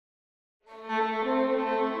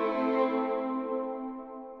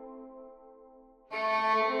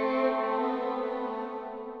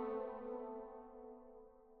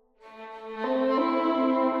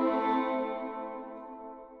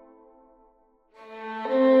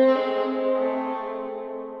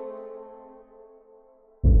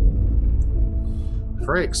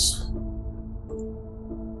Frakes.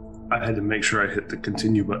 I had to make sure I hit the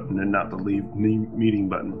continue button and not the leave meeting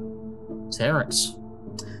button. Terrence.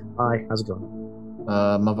 Hi, how's it going?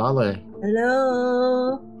 Mavale.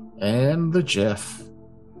 Hello. And the Jeff.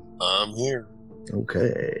 I'm here.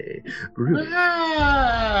 Okay. Groovy.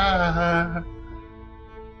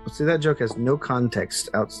 See, that joke has no context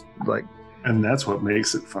And that's what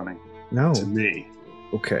makes it funny no. to me.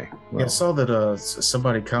 Okay. Yeah, I saw that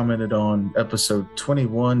somebody commented on episode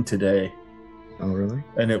 21 today. Oh, really?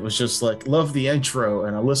 And it was just like, love the intro.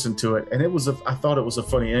 And I listened to it, and I thought it was a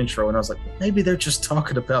funny intro. And I was like, maybe they're just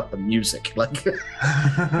talking about the music. Like,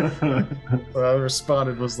 I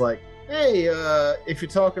responded was like, hey, if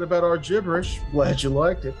you're talking about our gibberish, glad you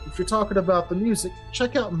liked it. If you're talking about the music,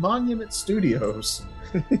 check out Monument Studios.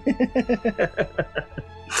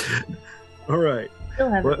 All right. Still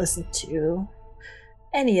haven't listened to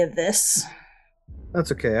any of this.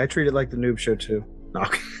 That's okay. I treat it like the noob show too. No.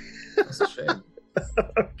 That's a shame.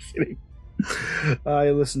 I'm kidding. I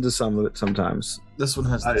listen to some of it sometimes. This one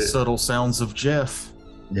has the subtle sounds of Jeff.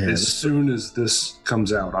 Yeah. As soon as this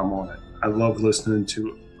comes out, I'm on it. I love listening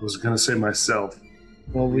to, I was going to say myself.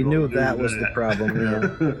 Well, we knew that was the problem.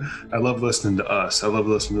 Yeah. I love listening to us. I love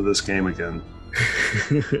listening to this game again.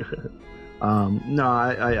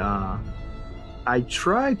 No, I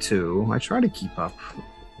try to keep up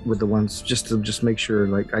with the ones just to make sure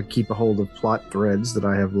like I keep a hold of plot threads that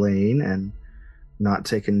I have laying and not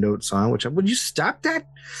taking notes on. Would you stop that?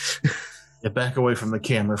 Yeah, back away from the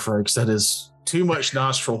camera, Frakes. That is too much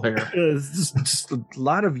nostril hair. It's just a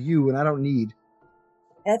lot of you, and I don't need.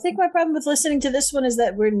 I think my problem with listening to this one is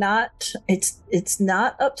that it's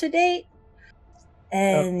not up to date.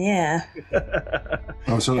 And yeah.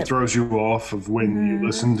 Oh, so it throws you off of when you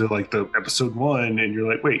listen to like the episode 1 and you're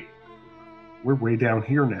like, wait, we're way down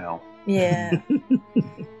here now. Yeah.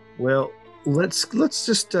 Well, let's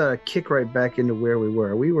just kick right back into where we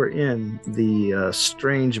were. We were in the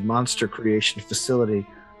strange monster creation facility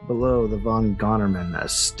below the von Gonerman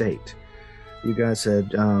estate. You guys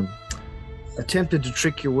had attempted to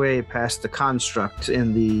trick your way past the construct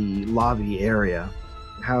in the lobby area.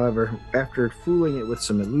 However, after fooling it with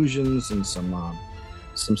some illusions and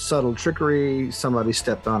some subtle trickery, somebody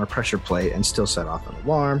stepped on a pressure plate and still set off an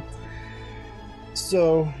alarm.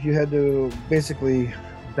 So you had to basically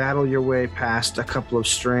battle your way past a couple of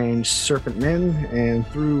strange serpent men and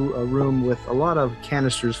through a room with a lot of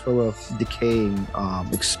canisters full of decaying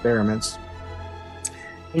experiments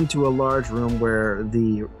into a large room where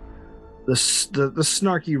the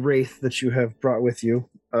snarky wraith that you have brought with you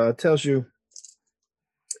tells you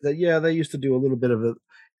that, yeah, they used to do a little bit of it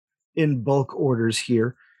in bulk orders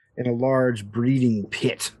here in a large breeding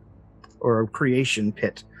pit or a creation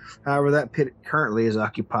pit. However, that pit currently is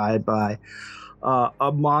occupied by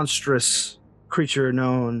a monstrous creature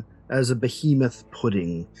known as a behemoth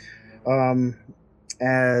pudding.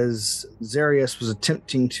 As Zarius was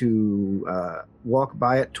attempting to walk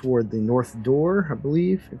by it toward the north door, I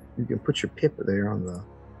believe, you can put your pip there on the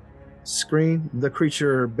screen, the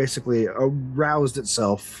creature basically aroused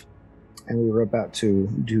itself, and we were about to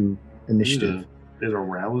do initiative. It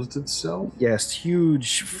aroused itself? Yes,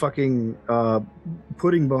 huge fucking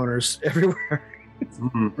pudding boners everywhere.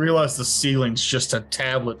 Realize the ceiling's just a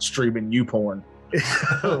tablet streaming YouPorn.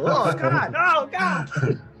 Oh god! Oh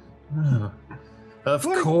god! Of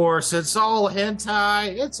course, it's all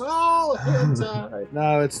hentai. It's all hentai.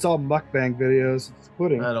 No, it's all mukbang videos. It's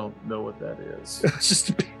pudding. I don't know what that is. That's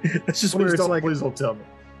just Please where it's like. Please don't tell me.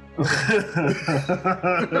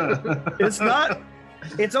 It's not.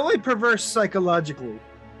 It's only perverse psychologically.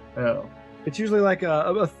 Oh. It's usually like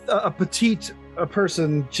a petite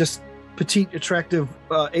person, just petite, attractive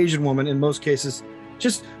Asian woman in most cases,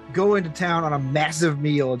 just go into town on a massive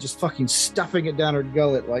meal and just fucking stuffing it down her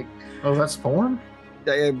gullet like. Oh, that's porn?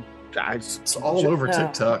 It's all over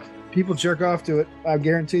TikTok. People jerk off to it, I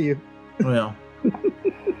guarantee you. Well,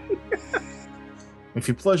 if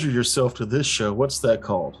you pleasure yourself to this show, what's that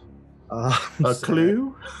called? A Sad.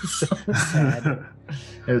 clue? Sad.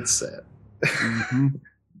 It's sad. Mm-hmm.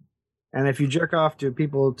 And if you jerk off to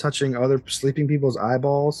people touching other sleeping people's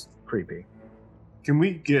eyeballs, creepy. Can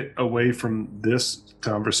we get away from this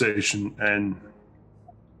conversation and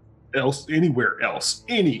anywhere else?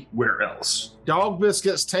 Dog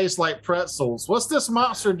biscuits taste like pretzels. What's this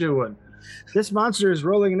monster doing? This monster is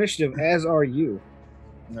rolling initiative, as are you.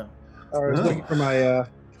 No. I was looking for my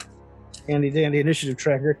handy dandy initiative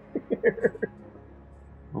tracker.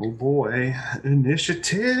 Oh boy,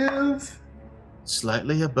 initiative.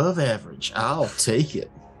 Slightly above average. I'll take it.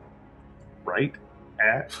 Right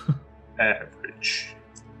at average.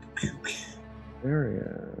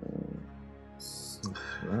 Area.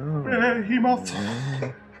 Oh. Behemoth.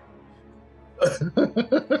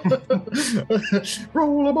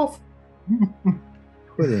 Roll them off.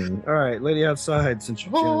 Pudding. All right, lady outside, since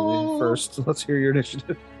you're generally first, let's hear your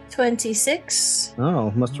initiative. 26.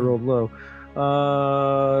 Oh, must have rolled low.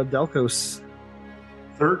 Delcos.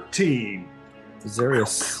 13.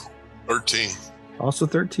 Zarius. 13. Also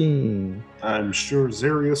 13. I'm sure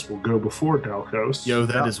Zarius will go before Dalkos. Yo,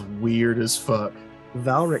 that is weird as fuck.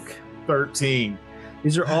 Valric. 13.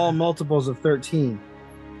 These are all multiples of 13.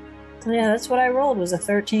 Yeah, that's what I rolled, was a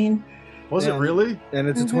 13. Was it And- really? And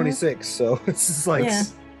it's a 26, so it's just like, Yeah.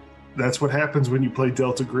 That's what happens when you play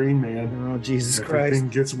Delta Green, man. oh, Jesus Everything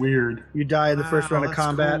Christ. gets weird. You die in the first Wow, round of that's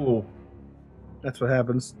combat. cool. That's what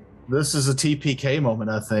happens. This is a TPK moment,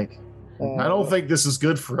 I think. I don't think this is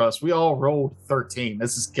good for us. We all rolled 13.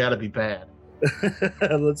 This has got to be bad.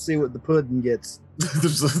 Let's see what the pudding gets.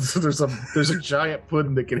 there's a giant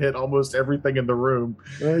pudding that can hit almost everything in the room.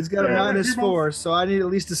 Well, he's got a Yeah, -4, so I need at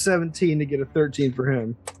least a 17 to get a 13 for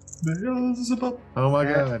him. Oh my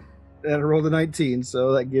Yeah. god. And I rolled a 19,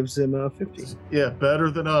 so that gives him a 50. Yeah, better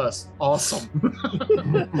than us. Awesome.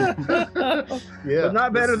 Yeah. But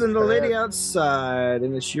not better this than is the lady bad. outside,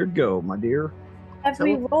 and it's your go, my dear. Have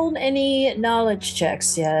we rolled any knowledge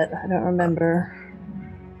checks yet? I don't remember.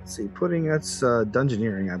 Let's see, pudding, that's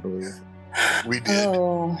dungeoneering, I believe. We did.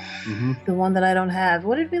 Oh, Mhm. the one that I don't have.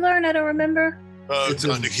 What did we learn? I don't remember. It's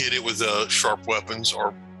Time to hit it with sharp weapons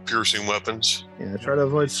or piercing weapons. Yeah, try to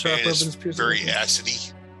avoid sharp And it's weapons, piercing very weapons.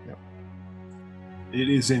 acidy. It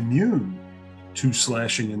is immune to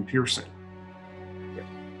slashing and piercing.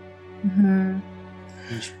 Hmm.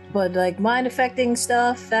 But like mind affecting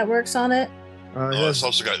stuff, that works on it. It's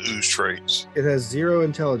also got ooze traits. It has 0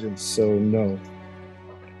 intelligence, so no.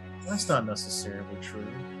 That's not necessarily true.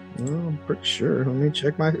 Well, I'm pretty sure. Let me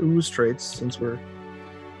check my ooze traits since we're.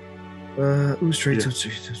 Ooze traits, Yeah. ooze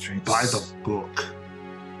traits, ooze traits. By the book.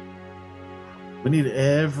 We need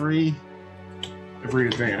every. Every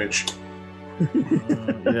advantage.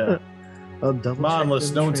 Yeah. I'll double check Mindless,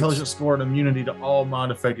 the no traits. intelligence score and immunity to all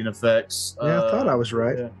mind affecting effects. Yeah, I thought I was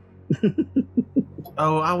right. yeah.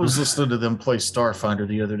 Oh, I was listening to them play Starfinder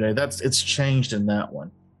the other day. It's changed in that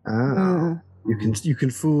one. Ah, Mm. you can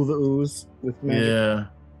fool the ooze with magic. Yeah.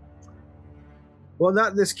 Well,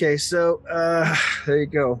 not in this case. So there you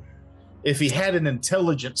go. If he had an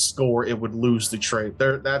intelligence score, it would lose the trait.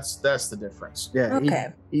 That's the difference. Yeah.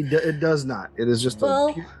 Okay. It does not. It is just Well-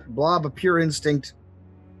 a blob of pure instinct.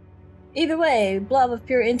 Either way, blob of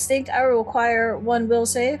pure instinct. I will require 1 will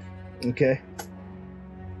save. Okay.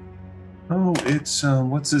 Oh, it's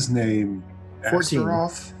what's his name? 14.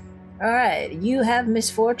 Astaroth? All right, you have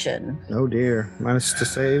misfortune. Oh dear. Minus to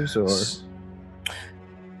saves or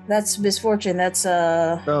That's misfortune. That's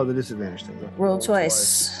oh the disadvantage thing. roll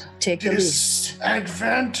twice. Take the least.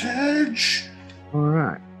 Disadvantage. All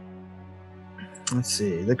right. Let's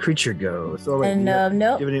see. The creature goes. Oh, wait, And you have-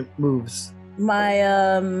 nope, giving it moves. my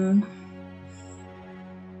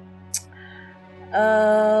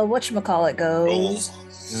whatchamacallit goes.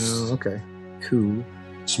 Oh, okay. Cool.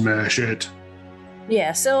 Smash it.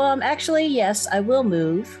 Yeah, so actually yes, I will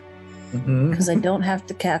move Mm-hmm. because I don't have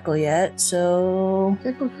to cackle yet. So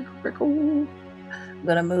I'm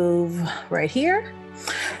gonna move right here,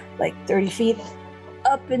 like 30 feet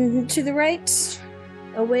up and to the right,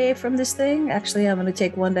 away from this thing. Actually, I'm gonna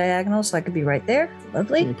take 1 diagonal so I could be right there. Let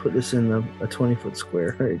Lovely. me put this in a 20-foot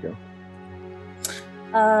square. There you go.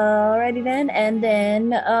 Alrighty then, and then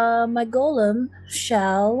my golem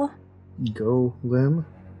shall. Go limb.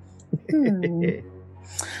 Hmm.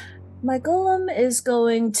 My golem is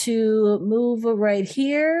going to move right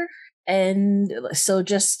here, and so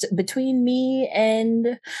just between me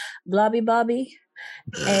and Blobby Bobby,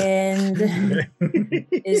 and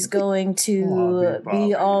is going to Blobby Bobby.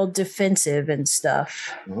 be all defensive and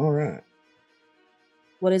stuff. All right.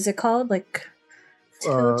 What is it called? Like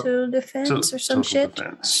total defense or some Total shit?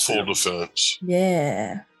 defense. Full defense.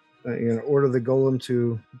 Yeah. You're gonna order the golem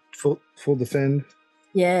to full defend.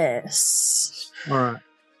 Yes. All right.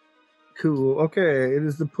 Cool. Okay, it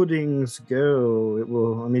is the pudding's go. It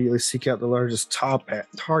will immediately seek out the largest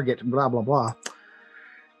target. Blah blah blah.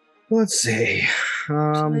 Let's see.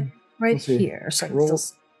 Right let's see. here. So I can Roll.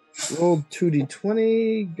 still- Rolled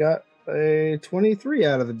 2d20. Got a 23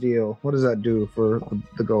 out of the deal. What does that do for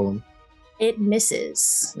the golem? it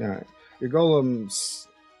misses. All right. Your golem's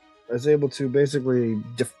is able to basically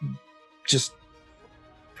just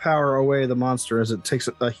power away the monster as it takes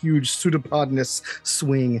a huge pseudopodness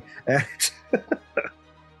swing at it.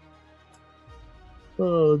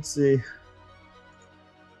 Oh, let's see.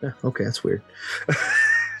 Yeah, okay, that's weird.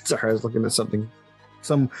 Sorry, I was looking at something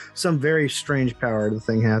Some very strange power the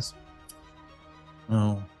thing has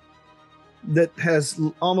Oh. that has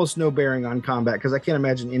almost no bearing on combat, because I can't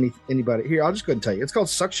imagine anybody here. I'll just go ahead and tell you. It's called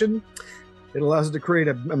suction. It allows it to create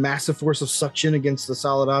a massive force of suction against the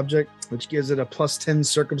solid object, which gives it a +10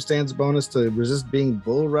 circumstance bonus to resist being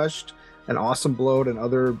bull rushed, an awesome blow, and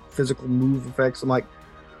other physical move effects. I'm like,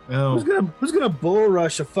 No. who's gonna bull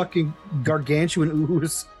rush a fucking gargantuan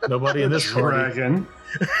ooze? Nobody in this party. Dragon.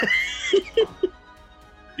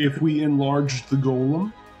 If we enlarge the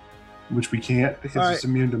golem, which we can't because All it's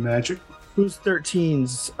immune to magic. Whose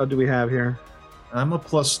 13s do we have here? I'm a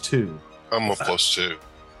 +2. I'm a +2.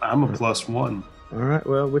 I'm a +1. All right.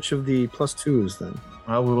 Well, which of the +2s then?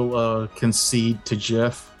 I will concede to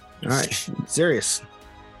Jeff. All right, Serious.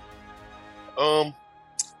 I'm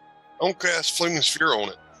gonna cast Flaming Sphere on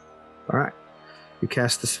it. All right. You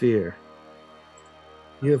cast the sphere.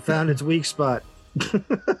 You have found its weak spot.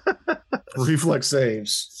 Reflex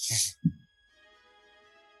saves.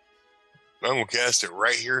 I'm gonna cast it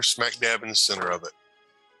right here, smack dab in the center of it.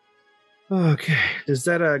 Okay. Does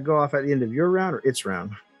that go off at the end of your round or its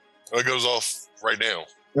round? It goes off right now.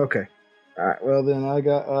 Okay. All right. Well, then I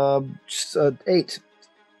got 8.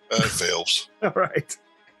 It fails. All right.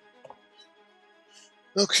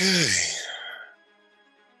 Okay.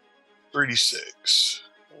 36.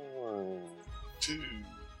 1, 2,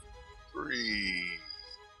 3.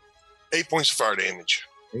 8 points of fire damage.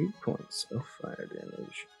 8 points of fire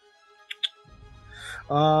damage.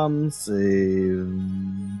 Let's see.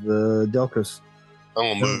 The Delcos.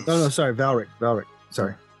 I'm gonna move. No, sorry. Valric.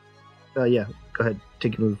 Sorry. Yeah. Go ahead.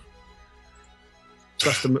 Take your move.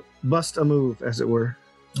 Bust a move, as it were.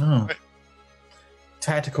 Oh.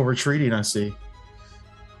 Tactical retreating, I see.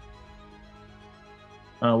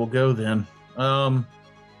 We'll go then.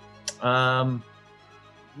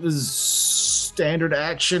 This is standard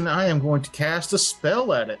action. I am going to cast a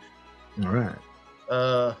spell at it. All right.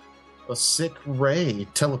 A sick ray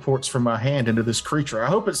teleports from my hand into this creature. I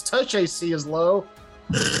hope its touch AC is low.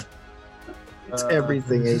 It's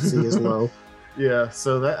everything AC is low. Yeah,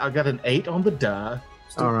 so that I got an 8 on the die.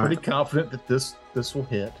 Still All right. pretty confident that this will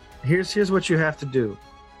hit. Here's what you have to do.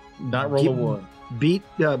 Not roll a 1. Beat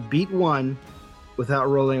 1 without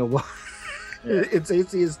rolling a 1. Yeah. Its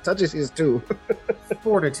AC is touch AC is 2.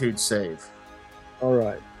 Fortitude save. All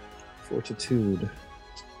right. Fortitude.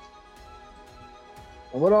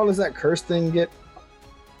 And what all does that curse thing get?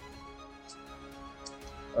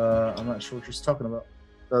 I'm not sure what you're talking about.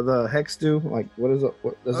 The hex do? Like, what is it?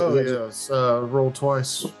 What does Oh, it yes. Roll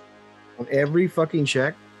twice. on every fucking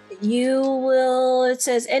check? You will, it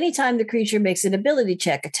says, anytime the creature makes an ability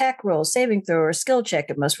check, attack roll, saving throw, or skill check,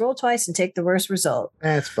 it must roll twice and take the worst result.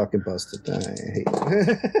 That's fucking busted. I hate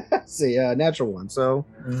it. See, natural 1. So,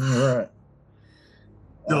 All right.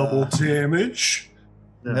 Double damage.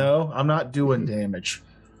 No, I'm not doing damage.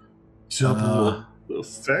 Double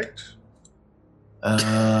effect.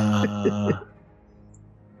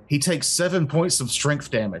 He takes 7 points of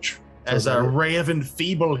strength damage as I Ray of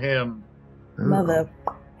Enfeeble him. Mother.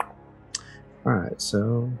 All right,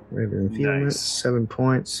 so Raven Enfeeblement, Nice. 7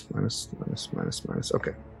 points, minus.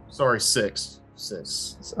 Okay. Sorry, 6.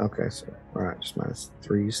 Okay, so, all right, just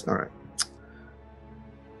 -3s. All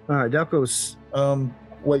right, Delco's.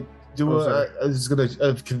 Wait. Oh, sorry. I was gonna,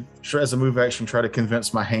 as a move action, try to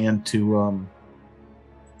convince my hand to.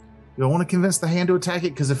 Do I want to convince the hand to attack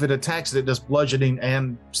it? Because if it attacks it, it does bludgeoning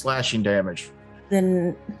and slashing damage.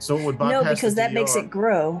 Then, So it would bypass. no, because the that makes DR. it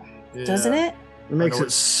grow, Yeah. doesn't it? It makes know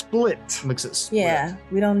it split. Makes it split. Yeah,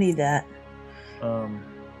 we don't need that.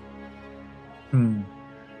 Then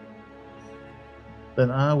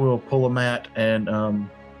I will pull a mat and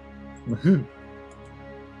doop.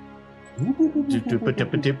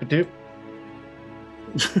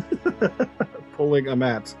 Pulling a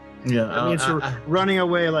mat. Yeah, That means you're running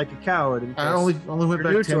away like a coward. in I case only went you're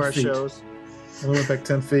back new 10 to our feet. shows. I only went back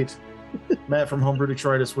 10 feet. Matt from Homebrew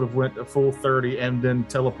Detritus would have went a full 30 and then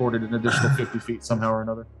teleported an additional 50 feet somehow or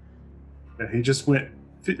another. Yeah, he just went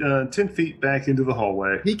 10 feet back into the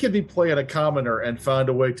hallway. He could be playing a commoner and find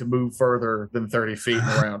a way to move further than 30 feet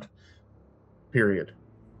around. Period.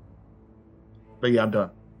 But yeah, I'm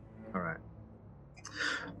done. All right.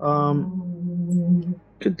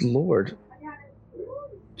 Good lord.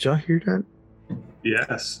 Did y'all hear that?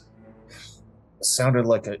 Yes. It sounded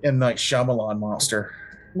like an M. Night Shyamalan monster.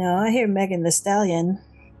 No, I hear Megan the Stallion.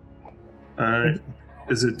 All right.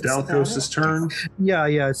 Is it Dalcos' turn?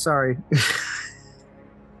 Yeah, sorry.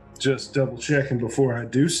 Just double checking before I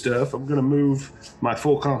do stuff. I'm going to move my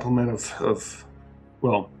full complement of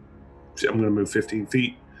I'm going to move 15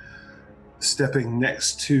 feet. Stepping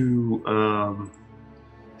next to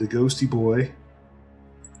the ghosty boy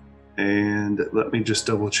And let me just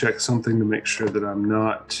double check something to make sure that I'm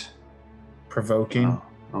not Provoking.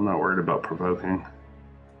 I'm not worried about provoking.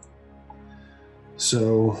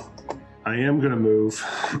 So I am going to move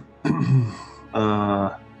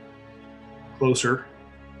closer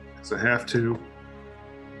because I have to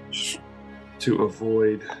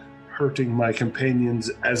avoid hurting my companions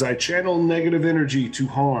as I channel negative energy to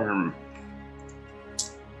harm.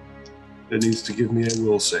 It needs to give me a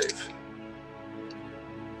will save.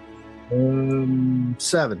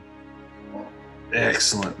 7.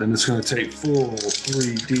 Excellent. Then it's going to take full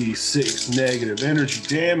 3d6 negative energy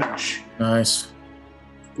damage. Nice.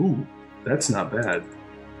 Ooh, that's not bad.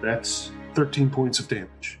 That's 13 points of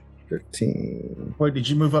damage. 13. Wait, did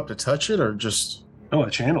you move up to touch it or just? Oh, I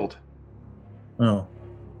channeled. Oh,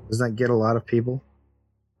 Does that get a lot of people?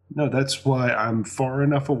 No, that's why I'm far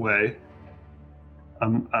enough away.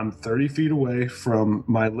 I'm 30 feet away from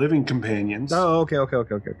my living companions. Oh, okay.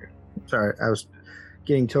 Sorry, I was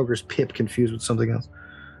getting Toker's pip confused with something else.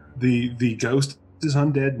 The ghost is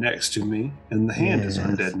undead next to me, and the hand is Yes.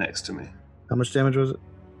 undead next to me. How much damage was it?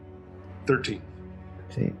 13.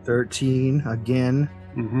 13 again.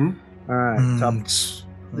 Mm-hmm. All right. Top.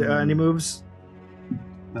 Any moves?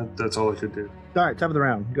 That's all I could do. All right. Top of the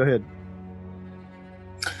round. Go ahead.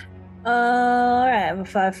 All right, I have a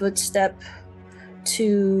 5-foot step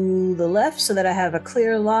to the left so that I have a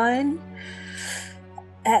clear line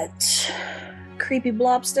at Creepy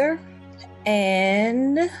Blobster.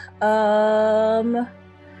 And I'm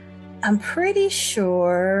pretty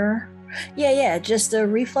sure. Yeah, just a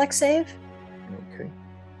reflex save. Okay.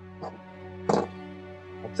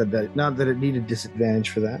 Not that it needed disadvantage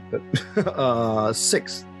for that, but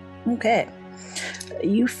 6. Okay.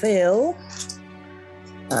 You fail.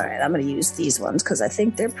 All right, I'm going to use these ones because I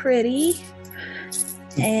think they're pretty.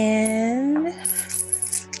 And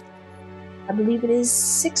I believe it is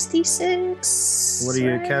 66. What are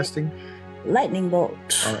you right? casting? Lightning bolt.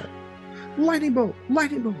 All right. Lightning bolt.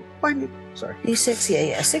 Sorry. D6,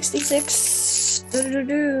 yeah. 66.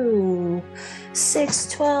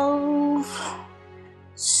 6, 12,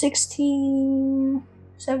 16,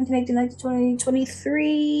 17, 18, 19, 20,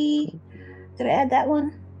 23. Did I add that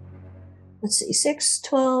one? Let's see. 6,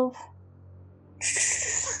 12.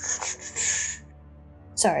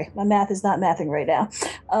 Sorry, my math is not mathing right now.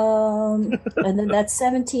 And then that's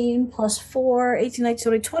 17 plus 4, 18, 19,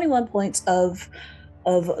 20, 21 points of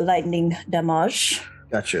lightning damage.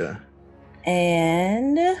 Gotcha.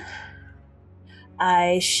 And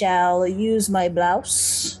I shall use my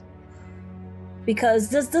blouse. Because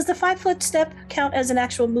does the 5-foot step count as an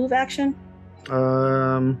actual move action?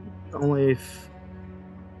 Only if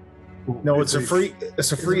No, it's a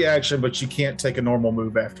free action, but you can't take a normal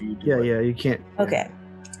move after you do it. yeah, you can't. Okay.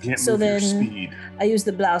 Can't So move your then- speed. I use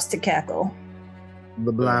the blouse to cackle.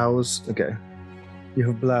 The blouse. Okay. You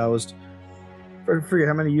have bloused. Forget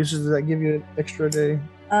how many uses does that give you an extra day?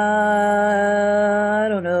 I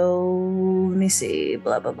don't know. Let me see.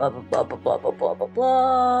 Blah blah blah blah blah blah blah blah blah blah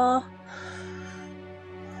blah.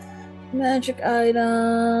 Magic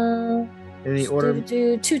item. Any order?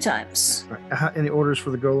 Do 2 times. Any orders for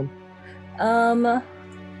the golem?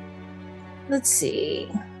 Let's see.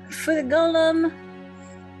 For the golem.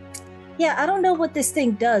 Yeah, I don't know what this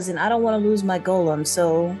thing does, and I don't want to lose my golem,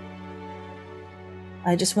 so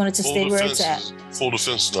I just want it to stay where it's at. Full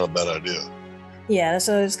defense is not a bad idea. Yeah,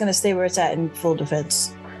 so it's gonna stay where it's at in full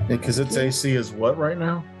defense. Because its AC is what right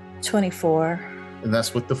now? 24. And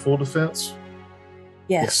that's with the full defense?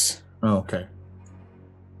 Yes. Oh, okay.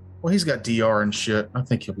 Well, he's got DR and shit. I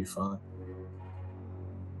think he'll be fine.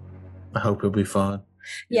 I hope he'll be fine.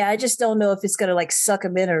 Yeah, I just don't know if it's gonna like suck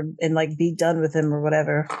him in and like be done with him or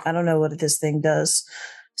whatever. I don't know what this thing does,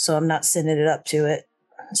 so I'm not sending it up to it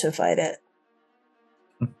to fight it.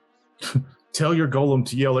 Tell your golem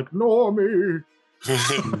to yell, ignore me.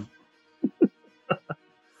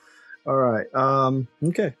 All right.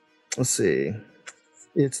 Okay. Let's see.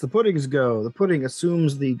 It's the pudding's go. The pudding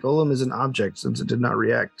assumes the golem is an object since it did not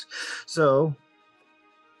react. So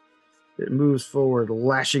it moves forward,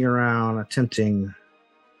 lashing around, attempting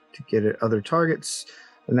to get at other targets.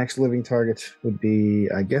 The next living target would be,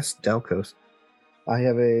 I guess, Dalkos. I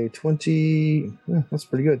have a 20. That's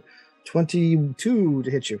pretty good. 22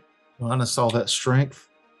 to hit you. Minus all that strength.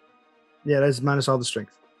 Yeah, that's minus all the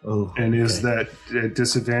strength. Oh, And is okay. that at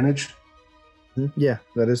disadvantage? Yeah,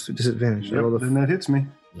 that is a disadvantage. Yep, then that hits me.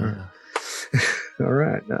 Yeah. All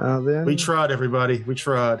right. Then We tried, everybody. We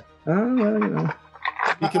tried. Oh, well, you know.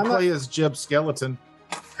 You can I'm play as Jeb Skeleton.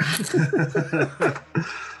 That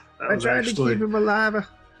I was tried to actually, keep him alive. that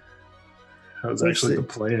was Let's actually see. the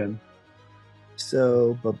plan.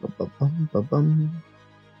 So, bum.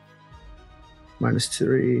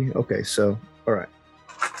 -3. Okay, so all right.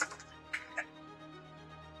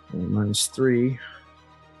 And -3.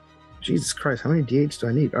 Jesus Christ, how many D8s do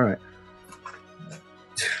I need? All right.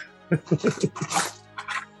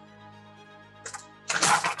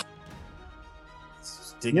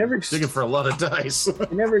 Digging for a lot of dice. You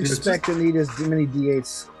never expect to need as many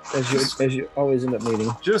D8s as you always end up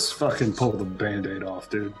needing. Just fucking pull the band-aid off,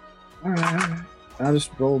 dude. All right. I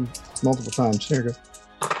just rolled multiple times. Here we go.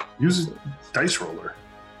 Use a dice roller.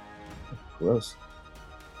 Gross.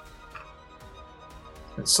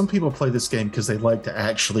 Some people play this game because they like to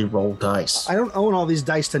actually roll dice. I don't own all these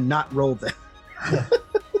dice to not roll them.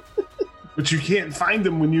 But you can't find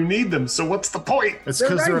them when you need them, so what's the point? It's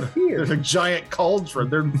because They're right here. there's a giant cauldron.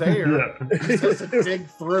 They're there. Yeah. You just have to dig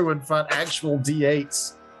through and find actual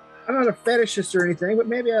D8s. I'm not a fetishist or anything, but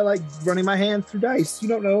maybe I like running my hand through dice. You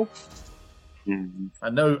don't know. I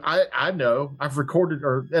know. I know. I've recorded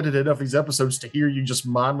or edited enough of these episodes to hear you just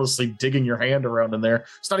mindlessly digging your hand around in there.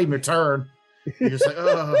 It's not even your turn. You're just like,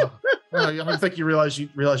 oh. I don't think you realize you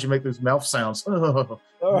make those mouth sounds. Oh.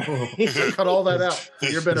 Cut all that out for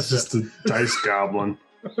your benefit. It's just a dice goblin.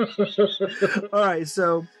 All right,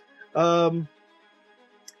 so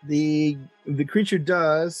the creature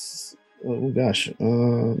does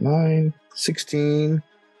 9, 16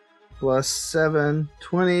 plus 7,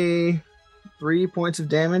 23 points of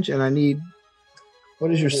damage, and I need,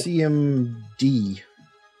 what is your CMD?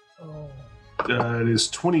 It is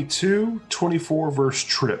 22, 24 versus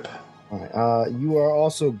trip. All right, you are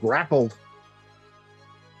also grappled.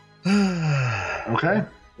 Okay.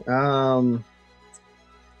 The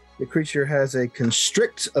creature has a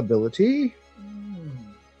constrict ability,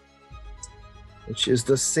 which is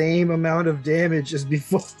the same amount of damage as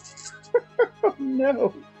before. Oh,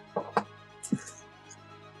 no.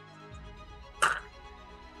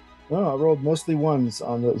 Oh, I rolled mostly ones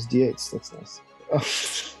on those D8s. That's nice.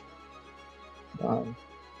 9,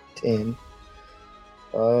 10,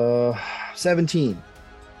 17.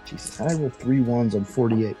 Jesus, I rolled 3 ones on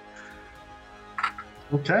 48.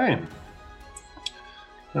 Okay.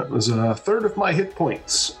 That was a third of my hit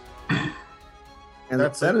points. And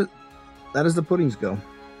That's that is the puddings go.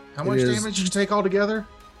 How much damage did you take altogether?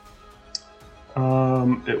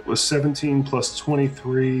 It was 17 plus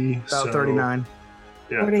 23. About so, 39.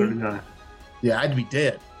 Yeah, 39. Yeah, I'd be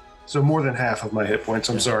dead. So more than half of my hit points.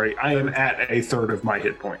 I'm sorry. I am at a third of my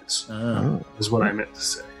hit points, Oh. is what I meant to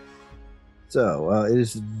say. So it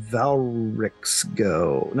is Valric's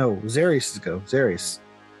go. No, Xerius' go. Xerius.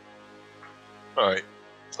 All right.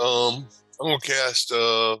 I'm gonna cast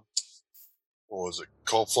what was it?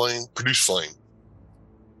 Call flame, produce flame,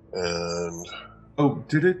 and Oh,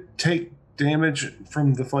 did it take damage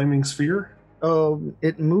from the flaming sphere? Oh,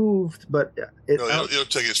 it moved, but no, it'll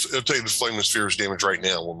take the flaming sphere's damage right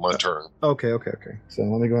now on my turn. Okay. So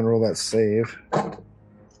let me go and roll that save.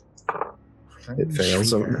 It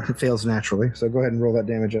fails. So it fails naturally. So go ahead and roll that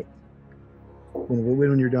damage up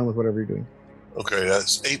when you're done with whatever you're doing. Okay,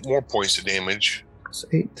 that's 8 more points of damage So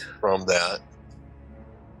 8. from that.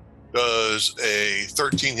 Does a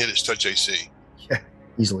 13 hit its touch AC? Yeah,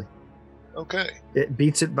 easily. Okay. It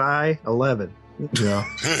beats it by 11. Yeah.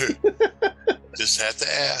 Just had to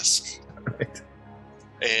ask. Right.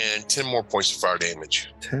 And 10 more points of fire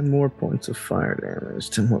damage. 10 more points of fire damage.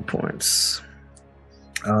 10 more points.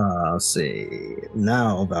 Let's see.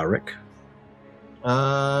 Now, Valric.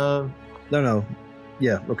 No.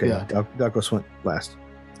 Yeah, okay. Yeah. Dalkos went last.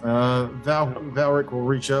 Valric will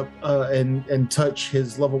reach up and touch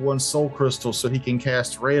his level 1 soul crystal so he can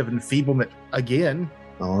cast Ray of Enfeeblement again.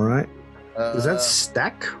 All right. Does that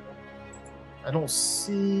stack? I don't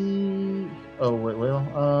see. Oh wait,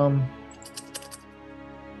 well,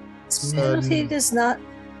 Penalty does not.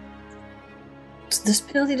 This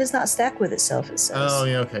penalty does not stack with itself. It says. Oh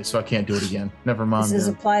yeah, okay. So I can't do it again. Never It mind. says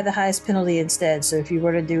then. apply the highest penalty instead. So if you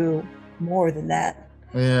were to do more than that,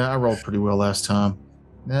 Yeah, I rolled pretty well last time.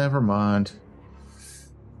 Never mind.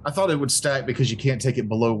 I thought it would stack because you can't take it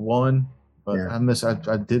below 1, but Yeah. I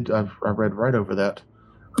read right over that.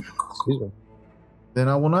 Excuse me. Then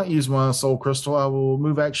I will not use my soul crystal. I will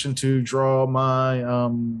move action to draw my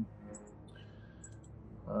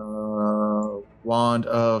wand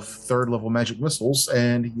of 3rd level magic missiles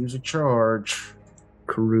and use a charge.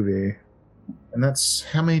 Karuvi. And that's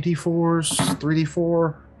how many d4s?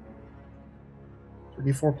 3d4?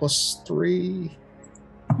 3d4 plus 3?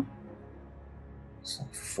 So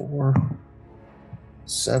 4,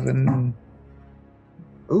 7.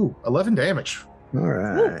 Ooh, 11 damage. All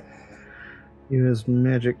right. You has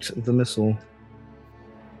magicked the missile.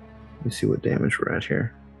 Let me see what damage we're at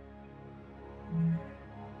here.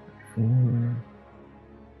 4.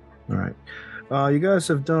 All right. You guys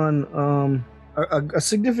have done a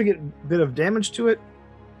significant bit of damage to it.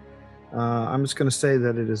 I'm just going to say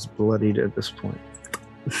that it is bloodied at this point.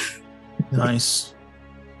 Nice.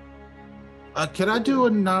 Can I do a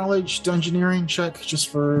knowledge dungeoneering check just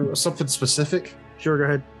for something specific? Sure, go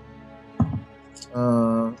ahead.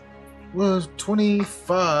 Well,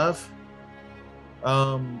 25.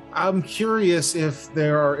 I'm curious if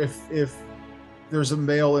if there's a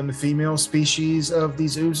male and a female species of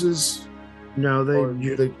these oozes. No, Or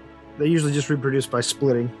they usually just reproduce by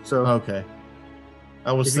splitting. So okay.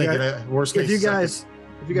 I was If you thinking guys- worst if case. you guys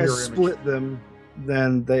mirror image. split them,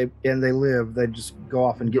 then they live. They just go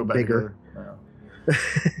off and Go get back bigger. together.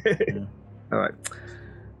 Yeah. All right.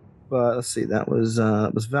 But let's see. That was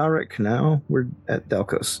Valric. Now we're at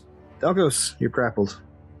Dalkos. Dalkos, you're grappled.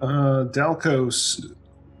 Dalkos.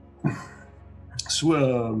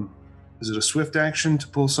 Is it a swift action to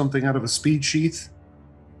pull something out of a speed sheath?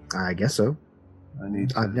 I guess so.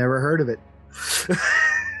 I've never heard of it.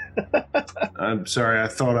 I'm sorry. I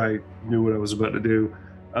thought I knew what I was about to do.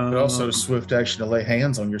 But also a swift action to lay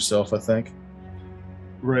hands on yourself, I think.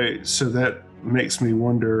 Right. So that makes me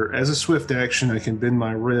wonder. As a swift action, I can bend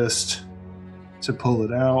my wrist to pull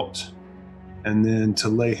it out, and then to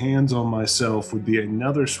lay hands on myself would be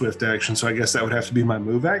another swift action. So I guess that would have to be my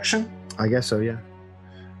move action. I guess so. Yeah.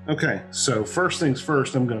 Okay. So first things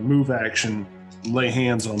first, I'm going to move action, lay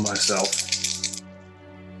hands on myself.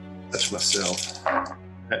 Touch myself.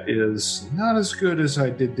 That is not as good as I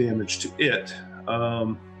did damage to it.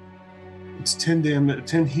 It's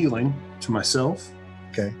 10 healing to myself.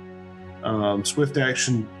 Okay. Swift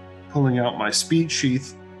action, pulling out my speed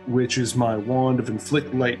sheath, which is my wand of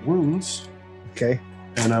inflict light wounds, Okay.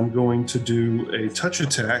 and I'm going to do a touch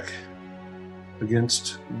attack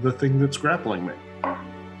against the thing that's grappling me.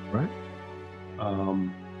 Right.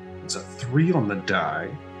 It's a 3 on the die,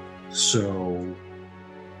 so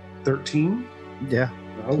 13. Yeah.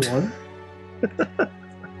 Oh, 1.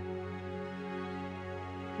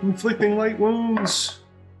 Inflicting light wounds.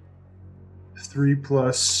 3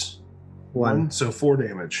 plus 1, so 4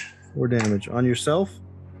 damage. 4 damage on yourself.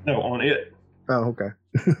 No, on it. Oh, okay.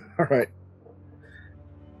 All right.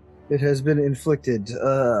 It has been inflicted.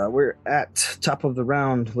 We're at top of the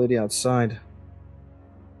round, lady outside.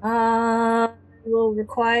 Will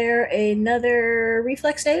require another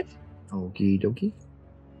reflex save. Okie dokie.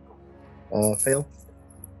 Fail.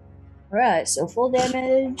 Alright, so full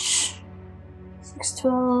damage. 6,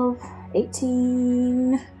 12,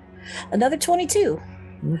 18. Another 22.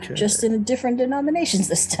 Okay. Just in different denominations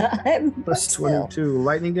this time. Plus but still. 22.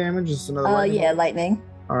 Lightning damage is another lightning Yeah, bolt? lightning.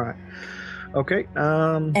 All right. Okay.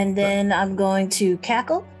 And then I'm going to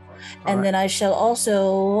cackle. And right. then I shall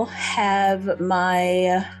also have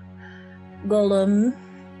my golem.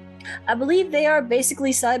 I believe they are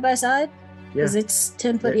basically side by side. Yeah. Because it's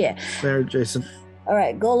 10 foot. Yeah. There, Jason. All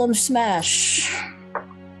right, golem smash.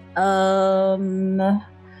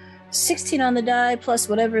 16 on the die plus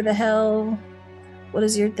whatever the hell. What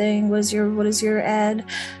is your thing? What is your add?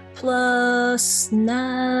 Plus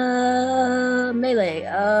melee.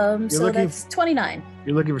 So looking that's 29.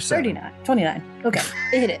 You're looking for 7. 39. 29. Okay,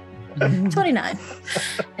 it hit it. 29.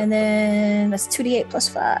 And then that's 2d8 plus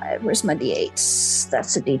 5. Where's my d8s?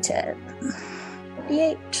 That's a d10.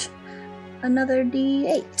 D8. Another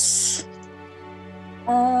d8.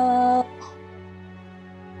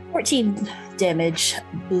 14 damage,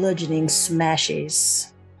 bludgeoning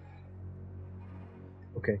smashes.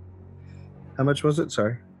 Okay. How much was it?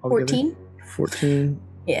 Sorry. Altogether? 14? 14.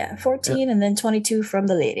 Yeah, 14 and then 22 from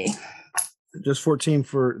the lady. Just 14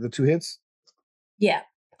 for the 2 hits? Yeah.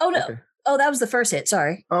 Oh, no. Okay. Oh, that was the first hit.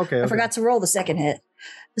 Sorry. Okay. I forgot to roll the second hit.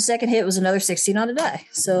 The second hit was another 16 on a die.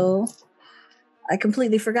 So I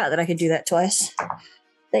completely forgot that I could do that twice.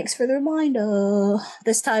 Thanks for the reminder.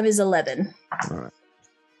 This time is 11. All right.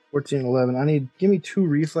 14, 11. Give me 2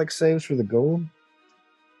 reflex saves for the golem.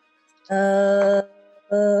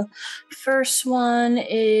 First one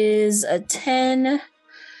is a 10,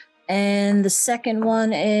 and the second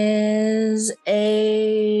one is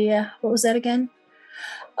a, what was that again?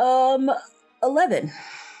 11. All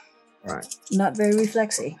right. Not very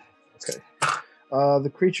reflexy. Okay.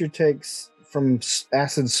 The creature takes from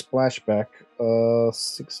acid splashback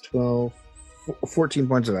 6, 12, 14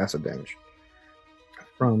 points of acid damage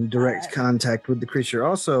from direct contact with the creature.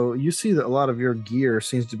 Also, you see that a lot of your gear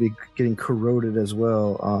seems to be getting corroded as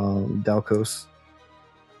well, Dalkos.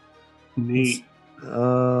 Neat.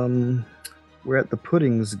 We're at the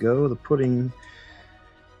puddings go. The pudding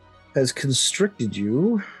has constricted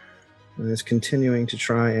you and is continuing to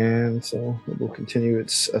try, and so it will continue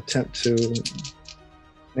its attempt to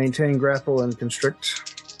maintain grapple and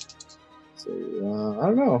constrict. So I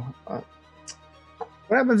don't know.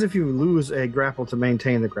 What happens if you lose a grapple to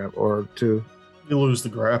maintain the grapple, or to? You lose the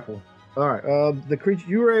grapple. All right. The creature,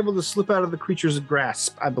 you were able to slip out of the creature's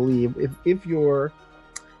grasp, I believe. If your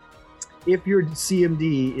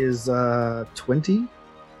CMD is 20.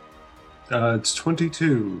 It's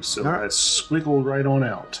 22, so All right. that's squiggled right on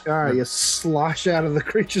out. All right, you slosh out of the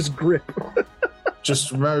creature's grip.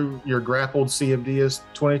 Just remember your grappled CMD is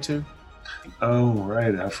 22. Oh,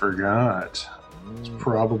 right, I forgot. It's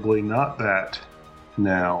probably not that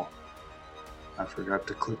now. I forgot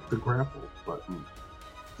to click the grapple button.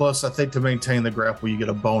 Plus, I think to maintain the grapple, you get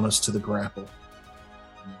a bonus to the grapple.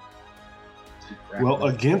 Well,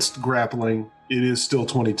 against grappling, it is still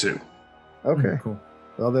 22. Okay. Cool.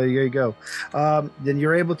 Well, there you go. Then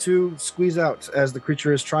you're able to squeeze out as the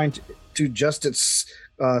creature is trying to adjust its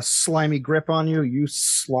slimy grip on you. You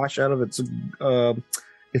slosh out of its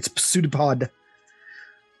pseudopod.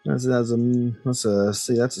 That's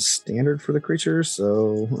a standard for the creature.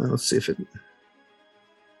 So let's see if it.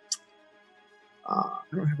 I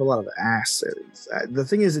don't have a lot of ass. The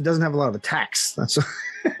thing is, it doesn't have a lot of attacks. That's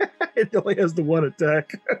it only has the one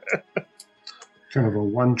attack. Kind of a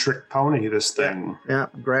one-trick pony, this thing. Yeah,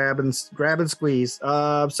 grab and squeeze.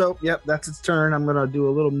 So yep, that's its turn. I'm gonna do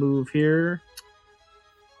a little move here.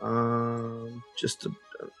 Just to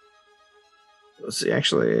let's see.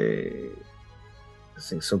 Actually, this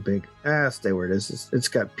thing's so big. Stay where it is. It's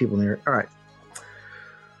got people near it. All right.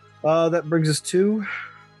 That brings us to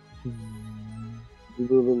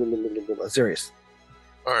Xerius.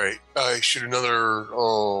 All right, I shoot another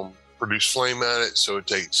produce flame at it, so it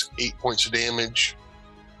takes 8 points of damage.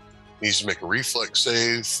 Needs to make a reflex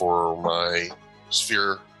save for my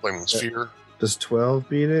flaming sphere. Does 12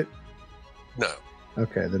 beat it? No.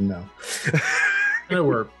 Okay, then no. I know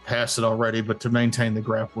we're past it already, but to maintain the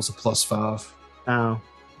grapple is a +5. Oh.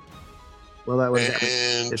 Well, that was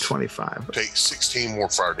And at 25. take 16 more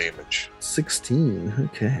fire damage. 16.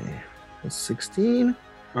 Okay. That's 16.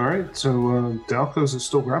 All right, so Dalcos is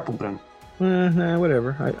still grappled then. Nah,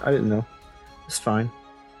 whatever. I didn't know. It's fine.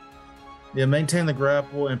 Yeah, maintain the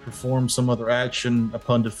grapple and perform some other action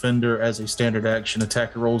upon defender as a standard action.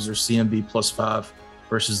 Attacker rolls their CMD +5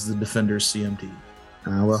 versus the defender's CMD.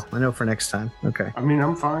 Well, I know for next time. Okay. I mean,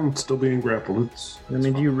 I'm fine still being grappled. I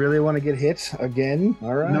mean, do you really want to get hit again?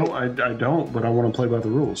 All right. No, I don't, but I want to play by the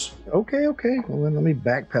rules. Okay. Well, then let me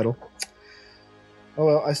backpedal. Oh,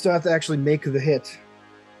 well, I still have to actually make the hit.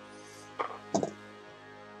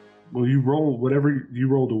 Well, you roll whatever you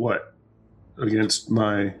roll to what against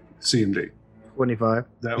my CMD. 25.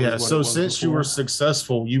 That was Yeah, what so it was since you before? were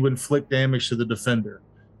successful, you inflict damage to the defender.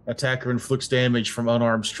 Attacker inflicts damage from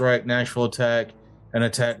unarmed strike, natural attack, an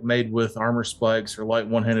attack made with armor spikes or light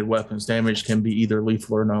one-handed weapons. Damage can be either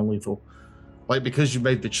lethal or non-lethal. Like, because you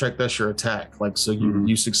made the check, that's your attack. Like, so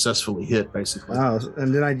you successfully hit, basically. Wow.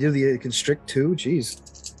 And then I do the constrict too?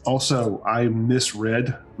 Jeez. Also, I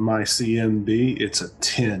misread my CMB. It's a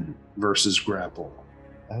 10 versus grapple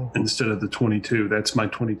Oh. instead of the 22. That's my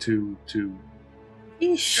 22 to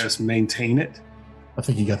Eesh. just maintain it. I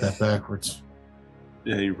think you got that backwards.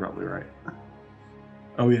 Yeah, you're probably right.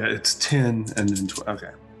 Oh yeah, it's 10 and then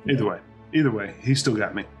okay. Either way, he still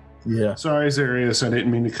got me. Yeah. Sorry, Xerius, I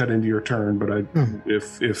didn't mean to cut into your turn, but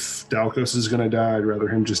if Dalcos is gonna die, I'd rather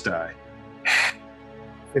him just die.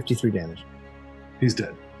 53 damage. He's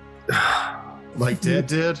dead. Like Dead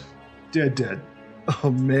did? Dead.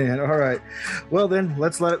 Oh man! All right. Well then,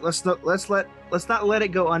 let's not let it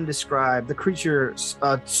go undescribed. The creature,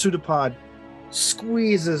 pseudopod,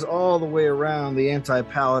 squeezes all the way around the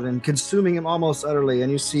anti-paladin, consuming him almost utterly.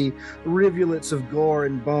 And you see rivulets of gore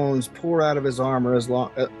and bones pour out of his armor, as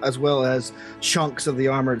well as chunks of the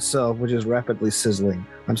armor itself, which is rapidly sizzling.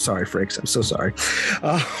 I'm sorry, Frakes. I'm so sorry.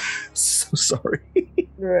 So sorry.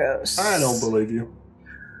 Gross. I don't believe you.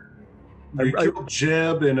 You killed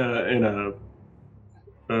Jeb in a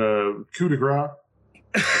coup de grace.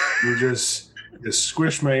 You just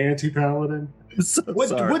squished my anti-paladin. So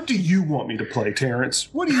sorry. What do you want me to play, Terrence?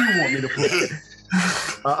 What do you want me to play?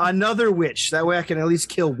 Another witch. That way I can at least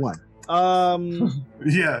kill one.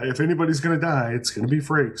 Yeah, if anybody's gonna die, it's gonna be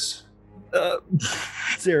Frakes.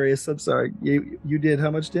 Serious. I'm sorry. You did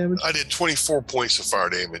how much damage? I did 24 points of fire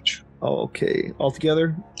damage. Oh, okay.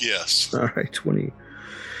 Altogether? Yes. All right, 20.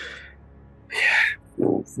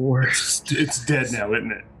 Yeah. 4. It's dead now,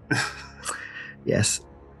 isn't it? Yes.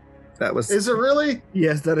 That was. Is it really?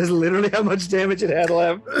 Yes, that is literally how much damage it had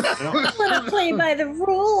left. I want to play by the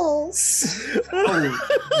rules.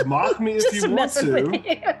 Oh, mock me if Just you want messing with to.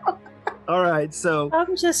 you. All right, so.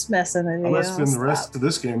 I'm just messing with you. I'm gonna spend the rest of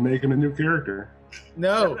this game making a new character.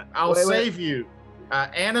 No, I'll Wait. save you.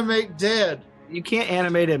 Animate Dead. You can't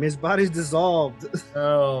animate him. His body's dissolved.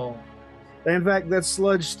 Oh. In fact, that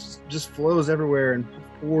sludge just flows everywhere and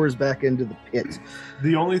pours back into the pit.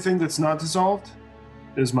 The only thing that's not dissolved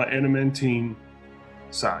is my adamantine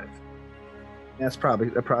scythe. That's probably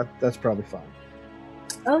fine.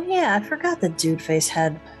 Oh yeah, I forgot the dude face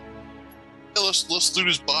had. Yeah, let's loot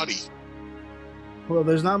his body. Well,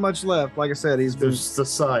 there's not much left. Like I said, There's the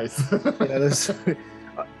scythe.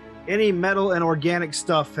 Any metal and organic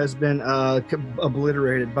stuff has been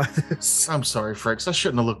obliterated by this. I'm sorry, Frex. I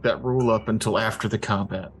shouldn't have looked that rule up until after the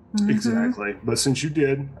combat. Mhm. Exactly. But since you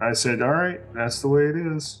did, I said, all right, that's the way it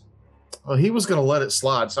is. Well, he was going to let it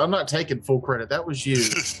slide, so I'm not taking full credit. That was you.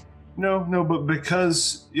 No, but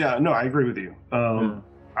because, I agree with you.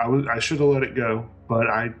 I should have let it go. But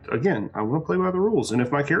I want to play by the rules. And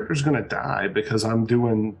if my character's going to die because I'm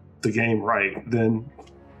doing the game right, then,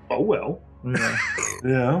 oh well.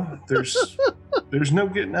 Yeah. There's no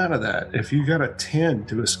getting out of that. If you got a 10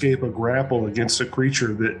 to escape a grapple against a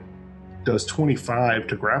creature that does 25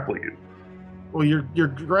 to grapple you. Well, your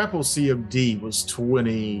grapple CMD was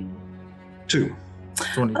 22.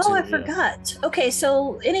 22. Oh, I forgot. Okay,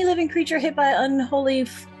 so any living creature hit by unholy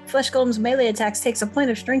flesh golem's melee attacks takes a point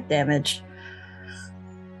of strength damage.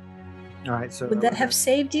 All right, so Would that have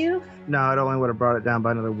saved you? No, it only would have brought it down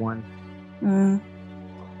by another 1.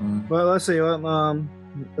 Mm. Well, let's see. It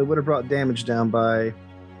would have brought damage down by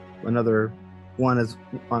another 1 as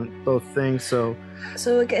on both things. So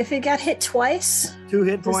if it got hit twice, 2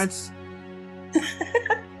 hit points.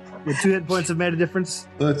 Would 2 hit points have made a difference?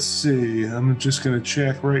 Let's see. I'm just going to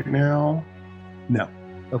check right now. No.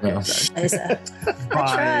 Okay. No. Sorry. I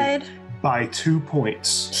tried. By 2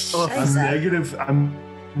 points. Oh, I'm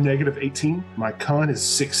negative 18. My con is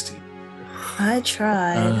 60. I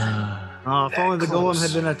tried. Oh, if only the golem close.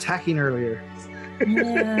 had been attacking earlier.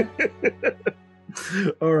 Yeah.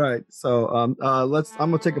 All right, so I'm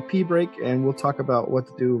gonna take a pee break and we'll talk about what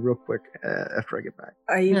to do real quick after I get back.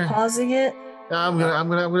 Are you Yeah. pausing it? I'm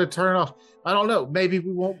gonna turn it off. I don't know. Maybe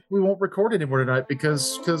we won't record anymore tonight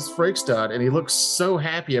because Frakes died and he looks so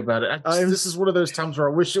happy about it. This is one of those times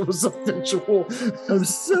where I wish it was a visual. I'm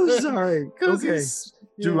so sorry. Okay.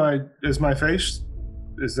 Is my face,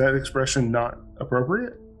 is that expression not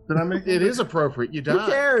appropriate? Did I make It is appropriate. You Who died.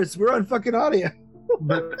 cares? We're on fucking audio.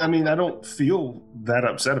 But I mean, I don't feel that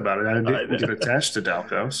upset about it. I didn't get attached to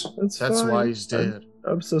Dalcos. That's fine. why he's dead.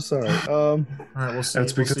 I'm so sorry. All right, we'll see.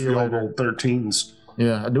 That's because we'll see we you all later. rolled 13s.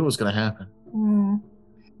 Yeah, I knew it was gonna happen. Mm.